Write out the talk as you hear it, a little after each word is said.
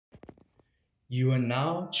You are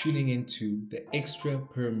now tuning into the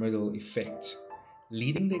extra-pyramidal effect,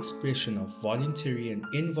 leading the expression of voluntary and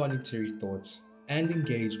involuntary thoughts and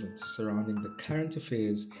engagement surrounding the current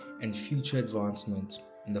affairs and future advancement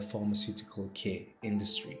in the pharmaceutical care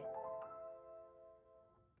industry.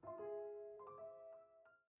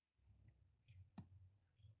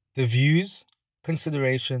 The views,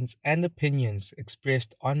 considerations, and opinions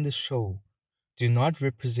expressed on the show do not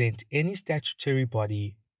represent any statutory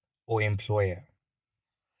body or employer.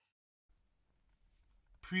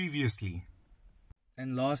 Previously.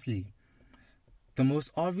 And lastly, the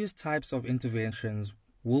most obvious types of interventions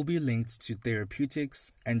will be linked to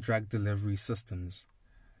therapeutics and drug delivery systems.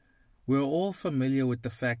 We're all familiar with the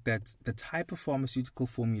fact that the type of pharmaceutical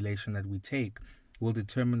formulation that we take will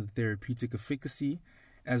determine the therapeutic efficacy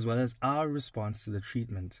as well as our response to the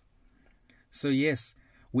treatment. So yes,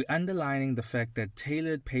 we're underlining the fact that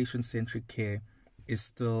tailored patient-centric care is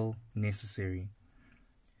still necessary.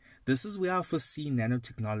 This is where I foresee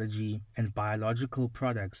nanotechnology and biological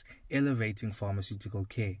products elevating pharmaceutical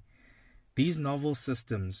care. These novel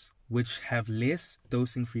systems, which have less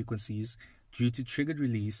dosing frequencies due to triggered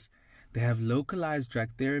release, they have localized drug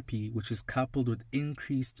therapy, which is coupled with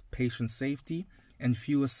increased patient safety and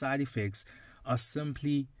fewer side effects, are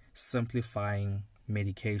simply simplifying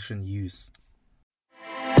medication use.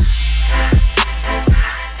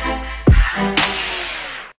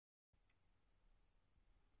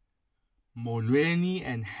 Molweni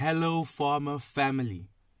and hello pharma family.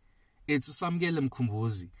 It's Samkele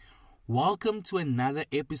Mkumbuzi. Welcome to another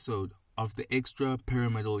episode of the Extra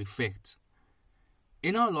Pyramidal Effect.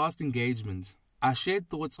 In our last engagement, I shared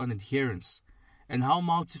thoughts on adherence and how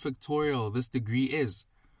multifactorial this degree is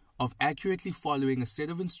of accurately following a set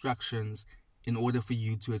of instructions in order for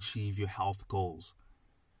you to achieve your health goals.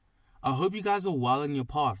 I hope you guys are well on your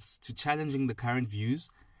paths to challenging the current views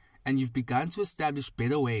and you've begun to establish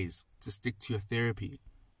better ways to stick to your therapy.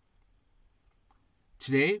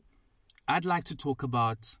 Today, I'd like to talk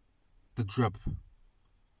about the drip.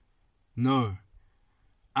 No,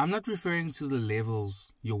 I'm not referring to the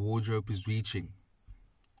levels your wardrobe is reaching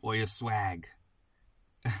or your swag.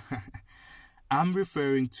 I'm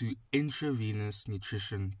referring to intravenous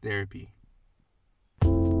nutrition therapy.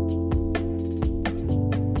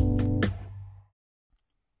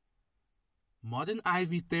 Modern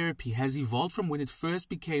IV therapy has evolved from when it first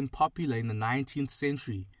became popular in the 19th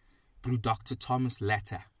century through Dr. Thomas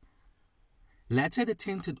Latter. Latter had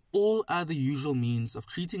attempted all other usual means of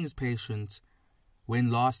treating his patients when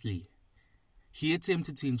lastly, he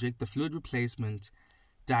attempted to inject the fluid replacement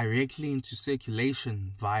directly into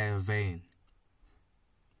circulation via a vein.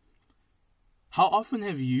 How often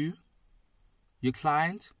have you, your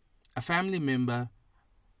client, a family member,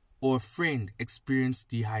 or a friend experienced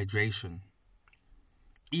dehydration?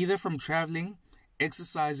 Either from traveling,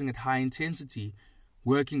 exercising at high intensity,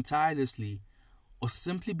 working tirelessly, or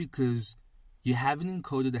simply because you haven't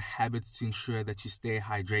encoded a habit to ensure that you stay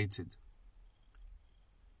hydrated.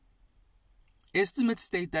 Estimates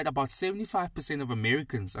state that about 75% of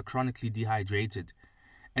Americans are chronically dehydrated,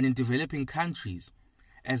 and in developing countries,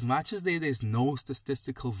 as much as there's no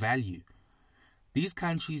statistical value, these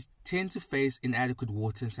countries tend to face inadequate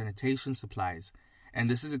water and sanitation supplies, and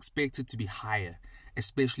this is expected to be higher,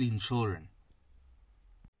 especially in children.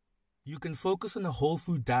 You can focus on a whole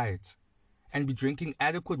food diet and be drinking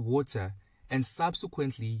adequate water, and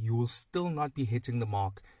subsequently you will still not be hitting the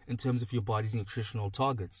mark in terms of your body's nutritional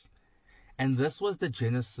targets. And this was the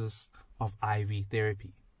genesis of IV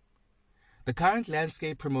therapy. The current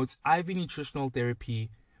landscape promotes IV nutritional therapy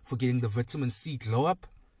for getting the vitamin C glow up,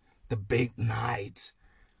 the big night,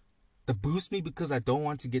 the boost me because I don't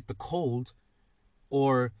want to get the cold,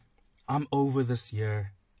 or I'm over this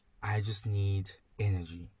year, I just need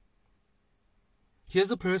energy.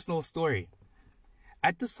 Here's a personal story.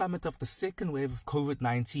 At the summit of the second wave of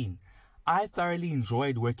COVID-19, I thoroughly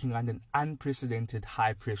enjoyed working on an unprecedented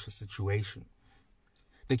high-pressure situation.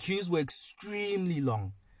 The queues were extremely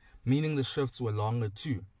long, meaning the shifts were longer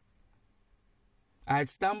too. I had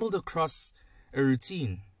stumbled across a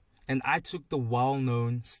routine, and I took the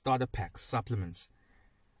well-known starter pack supplements.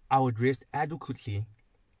 I would rest adequately,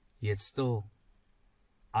 yet still,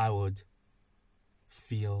 I would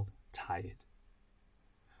feel tired.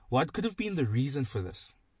 What could have been the reason for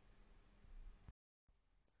this?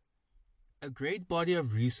 A great body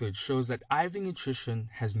of research shows that IV nutrition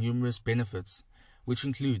has numerous benefits, which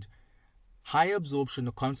include high absorption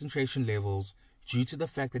or concentration levels due to the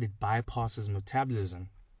fact that it bypasses metabolism.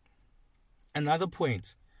 Another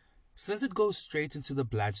point, since it goes straight into the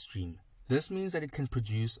bloodstream, this means that it can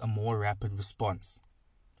produce a more rapid response.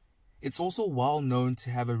 It's also well known to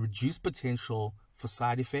have a reduced potential for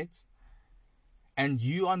side effects, and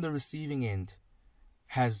you on the receiving end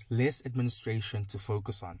has less administration to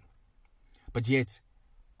focus on. But yet,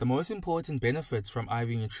 the most important benefit from IV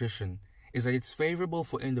nutrition is that it's favorable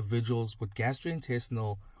for individuals with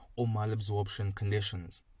gastrointestinal or malabsorption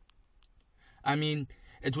conditions. I mean,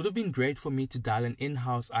 it would have been great for me to dial an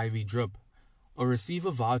in-house IV drip or receive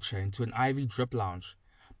a voucher into an IV drip lounge,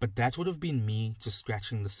 but that would have been me just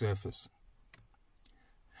scratching the surface.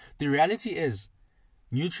 The reality is,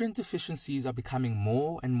 nutrient deficiencies are becoming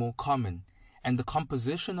more and more common, and the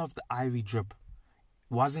composition of the IV drip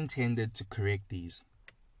was intended to correct these.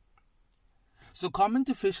 So common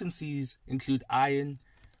deficiencies include iron,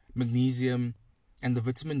 magnesium, and the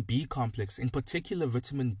vitamin B complex, in particular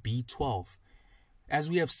vitamin B12, as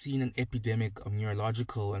we have seen an epidemic of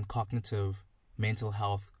neurological and cognitive mental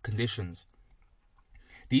health conditions.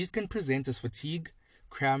 These can present as fatigue,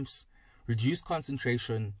 cramps, reduced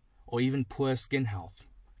concentration, or even poor skin health.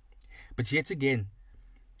 But yet again,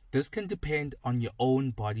 this can depend on your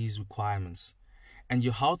own body's requirements and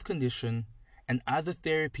your health condition and other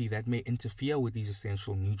therapy that may interfere with these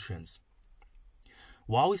essential nutrients.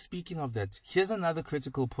 While we're speaking of that, here's another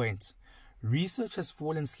critical point. Research has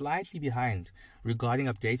fallen slightly behind regarding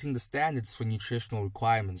updating the standards for nutritional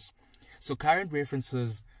requirements. So current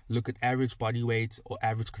references look at average body weight or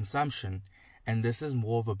average consumption, and this is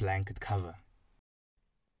more of a blanket cover.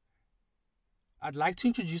 I'd like to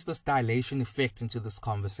introduce this dilation effect into this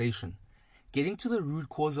conversation. Getting to the root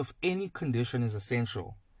cause of any condition is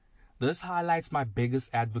essential. This highlights my biggest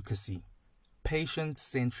advocacy: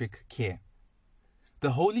 patient-centric care.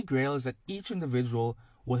 The holy grail is that each individual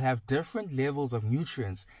will have different levels of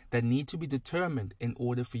nutrients that need to be determined in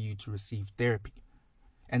order for you to receive therapy.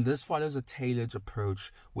 And this follows a tailored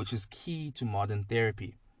approach, which is key to modern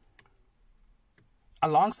therapy.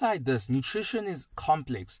 Alongside this, nutrition is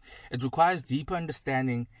complex. It requires deeper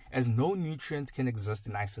understanding, as no nutrient can exist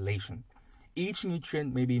in isolation. Each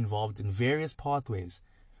nutrient may be involved in various pathways.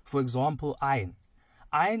 For example, iron.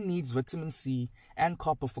 Iron needs vitamin C and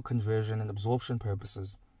copper for conversion and absorption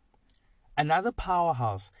purposes. Another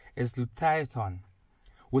powerhouse is glutathione,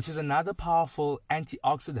 which is another powerful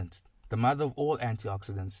antioxidant, the mother of all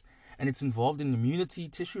antioxidants, and it's involved in immunity,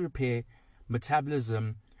 tissue repair,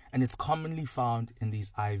 metabolism, and it's commonly found in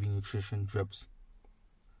these IV nutrition drips.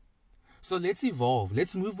 So let's evolve,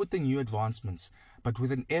 let's move with the new advancements, but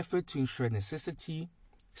with an effort to ensure necessity,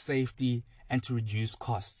 safety, and to reduce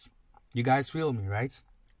costs. You guys feel me, right?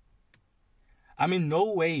 I'm in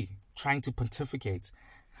no way trying to pontificate.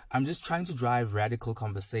 I'm just trying to drive radical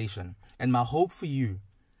conversation. And my hope for you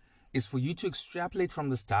is for you to extrapolate from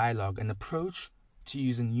this dialogue an approach to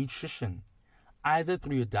using nutrition, either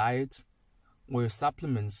through your diet or your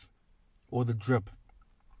supplements or the drip.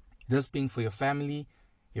 This being for your family,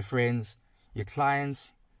 your friends, your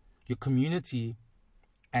clients, your community,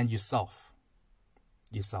 and yourself.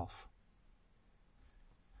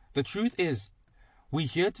 The truth is, we're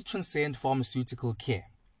here to transcend pharmaceutical care.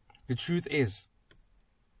 The truth is,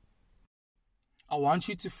 I want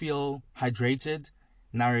you to feel hydrated,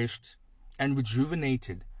 nourished, and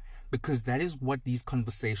rejuvenated, because that is what these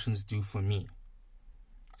conversations do for me.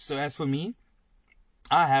 So as for me,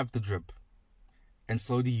 I have the drip, and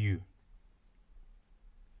so do you.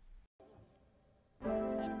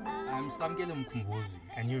 I'm Samkele Mkumbuzi,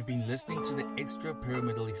 and you've been listening to the Extra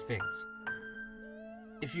Pyramidal Effect.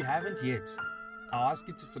 If you haven't yet, I'll ask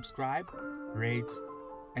you to subscribe, rate,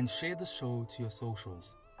 and share the show to your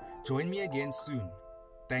socials. Join me again soon.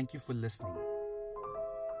 Thank you for listening.